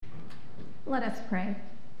Let us pray.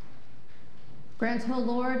 Grant, O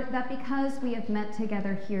Lord, that because we have met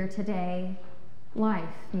together here today, life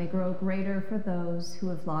may grow greater for those who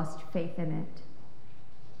have lost faith in it,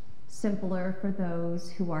 simpler for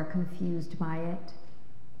those who are confused by it,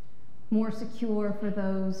 more secure for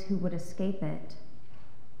those who would escape it,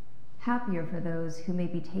 happier for those who may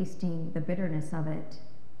be tasting the bitterness of it,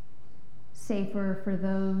 safer for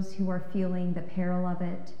those who are feeling the peril of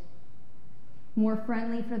it, more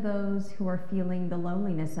friendly for those who are feeling the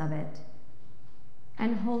loneliness of it,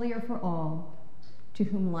 and holier for all to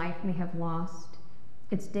whom life may have lost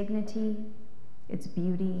its dignity, its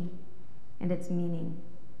beauty, and its meaning.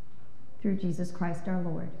 Through Jesus Christ our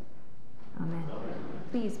Lord. Amen.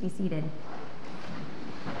 Please be seated.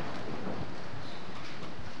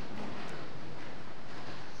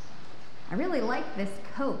 I really like this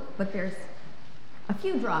coat, but there's a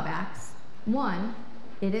few drawbacks. One,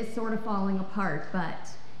 it is sort of falling apart, but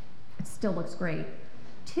it still looks great.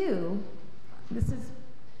 Two, this is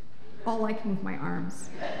all I can with my arms.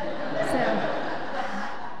 So,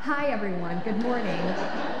 hi everyone, good morning.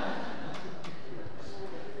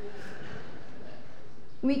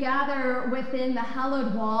 We gather within the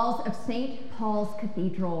hallowed walls of St. Paul's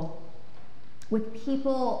Cathedral with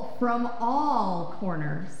people from all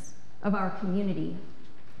corners of our community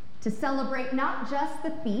to celebrate not just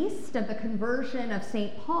the feast of the conversion of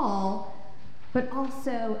St. Paul, but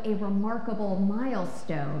also a remarkable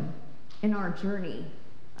milestone in our journey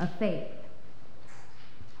of faith.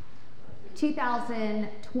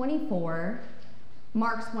 2024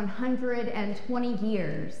 marks 120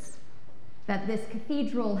 years that this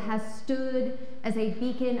cathedral has stood as a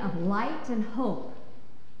beacon of light and hope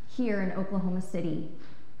here in Oklahoma City,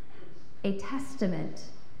 a testament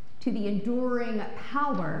to the enduring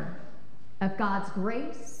power of God's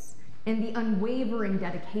grace and the unwavering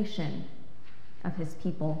dedication of his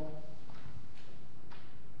people.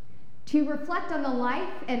 To reflect on the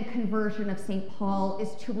life and conversion of St. Paul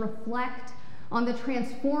is to reflect on the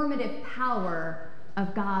transformative power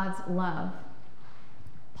of God's love.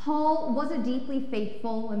 Paul was a deeply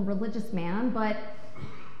faithful and religious man, but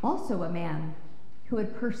also a man who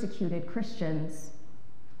had persecuted Christians.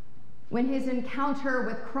 When his encounter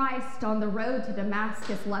with Christ on the road to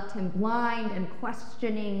Damascus left him blind and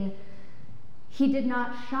questioning, he did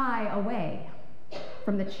not shy away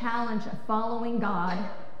from the challenge of following God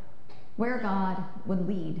where God would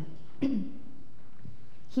lead.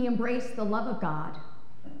 He embraced the love of God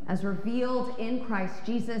as revealed in Christ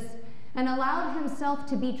Jesus and allowed himself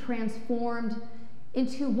to be transformed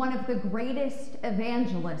into one of the greatest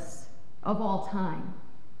evangelists of all time.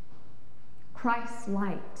 Christ's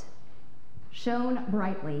light shone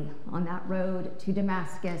brightly on that road to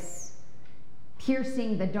Damascus,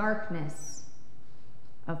 piercing the darkness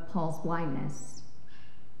of Paul's blindness.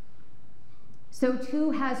 So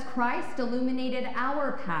too has Christ illuminated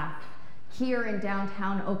our path here in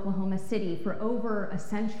downtown Oklahoma City for over a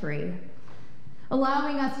century,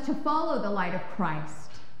 allowing us to follow the light of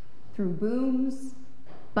Christ through booms,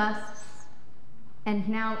 busts, and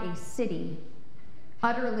now a city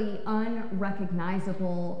utterly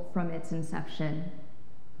unrecognizable from its inception.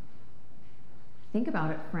 Think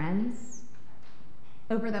about it, friends.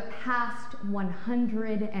 Over the past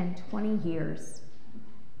 120 years,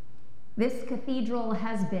 this cathedral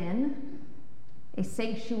has been a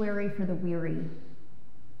sanctuary for the weary,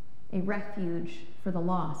 a refuge for the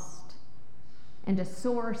lost, and a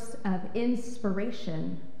source of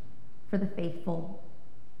inspiration for the faithful.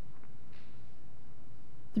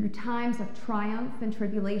 Through times of triumph and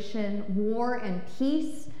tribulation, war and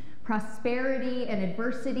peace, prosperity and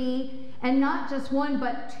adversity, and not just one,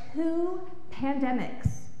 but two pandemics,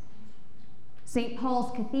 St.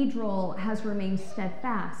 Paul's Cathedral has remained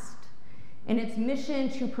steadfast in its mission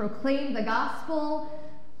to proclaim the gospel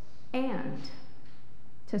and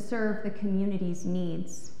to serve the community's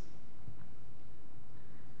needs.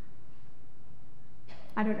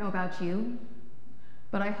 I don't know about you,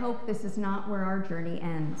 but I hope this is not where our journey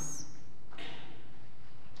ends.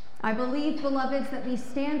 I believe, beloveds, that we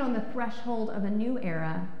stand on the threshold of a new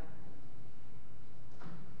era.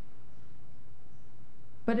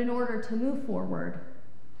 But in order to move forward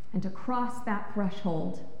and to cross that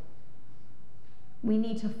threshold, we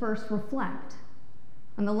need to first reflect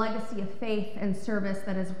on the legacy of faith and service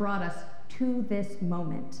that has brought us to this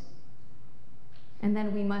moment. And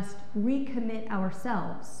then we must recommit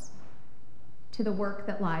ourselves to the work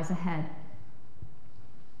that lies ahead.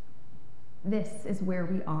 This is where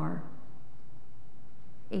we are,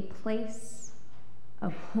 a place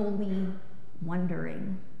of holy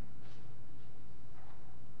wondering.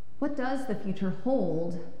 What does the future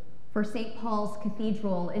hold for St. Paul's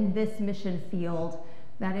Cathedral in this mission field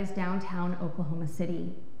that is downtown Oklahoma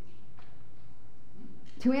City.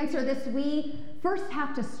 To answer this, we first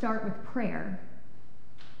have to start with prayer.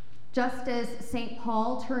 Just as St.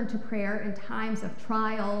 Paul turned to prayer in times of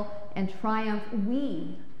trial and triumph,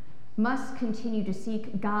 we must continue to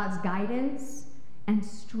seek God's guidance and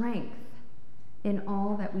strength in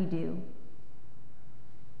all that we do.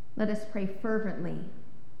 Let us pray fervently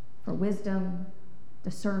for wisdom,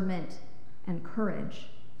 discernment, and courage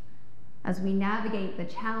as we navigate the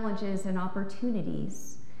challenges and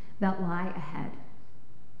opportunities that lie ahead.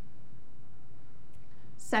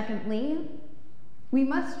 Secondly, we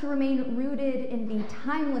must remain rooted in the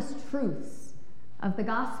timeless truths of the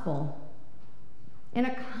gospel. In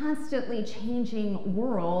a constantly changing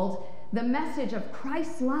world, the message of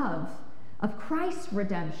Christ's love, of Christ's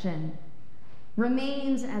redemption,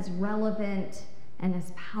 remains as relevant and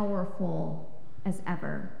as powerful as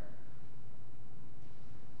ever.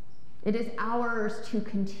 It is ours to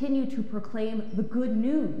continue to proclaim the good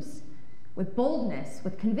news with boldness,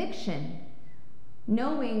 with conviction,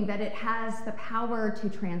 knowing that it has the power to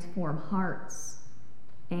transform hearts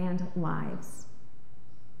and lives.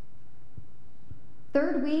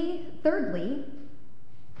 Thirdly,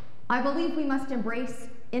 I believe we must embrace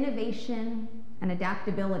innovation and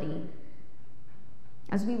adaptability.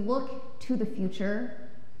 As we look to the future,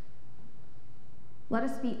 let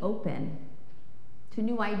us be open to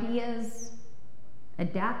new ideas,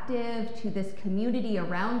 adaptive to this community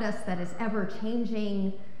around us that is ever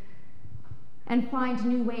changing, and find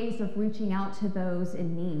new ways of reaching out to those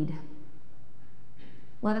in need.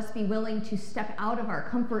 Let us be willing to step out of our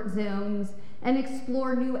comfort zones and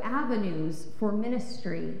explore new avenues for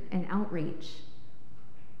ministry and outreach.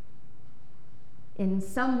 In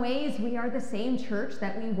some ways, we are the same church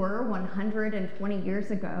that we were 120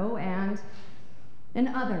 years ago, and in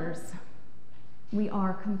others, we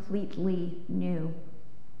are completely new.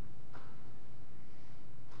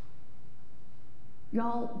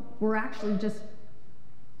 Y'all, we're actually just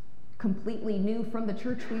completely new from the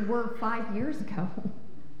church we were 5 years ago.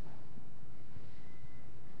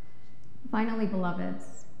 Finally,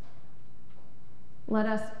 beloveds, let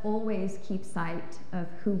us always keep sight of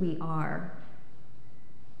who we are.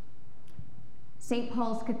 St.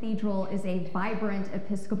 Paul's Cathedral is a vibrant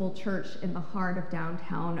Episcopal church in the heart of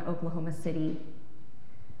downtown Oklahoma City.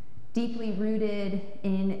 Deeply rooted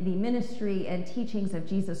in the ministry and teachings of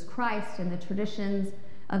Jesus Christ and the traditions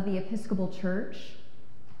of the Episcopal Church,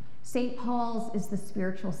 St. Paul's is the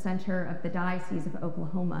spiritual center of the Diocese of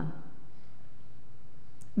Oklahoma.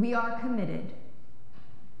 We are committed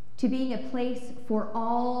to being a place for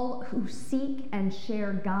all who seek and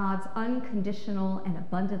share God's unconditional and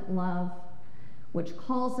abundant love, which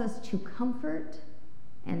calls us to comfort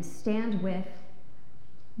and stand with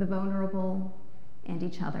the vulnerable and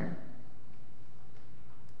each other.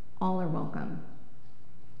 All are welcome.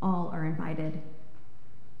 All are invited.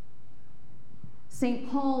 St.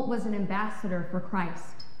 Paul was an ambassador for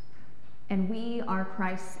Christ, and we are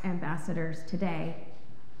Christ's ambassadors today.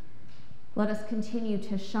 Let us continue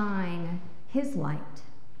to shine his light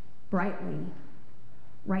brightly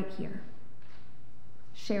right here,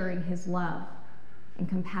 sharing his love and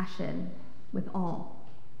compassion with all.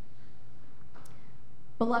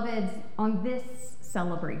 Beloveds, on this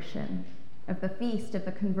celebration of the Feast of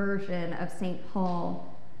the Conversion of St.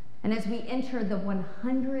 Paul, and as we enter the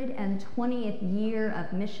 120th year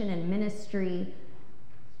of mission and ministry,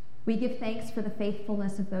 we give thanks for the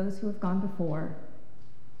faithfulness of those who have gone before,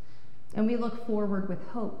 and we look forward with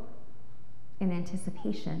hope and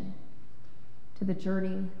anticipation to the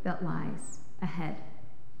journey that lies ahead.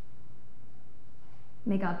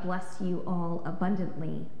 May God bless you all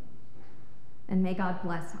abundantly, and may God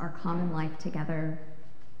bless our common life together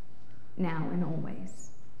now and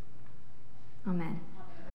always. Amen.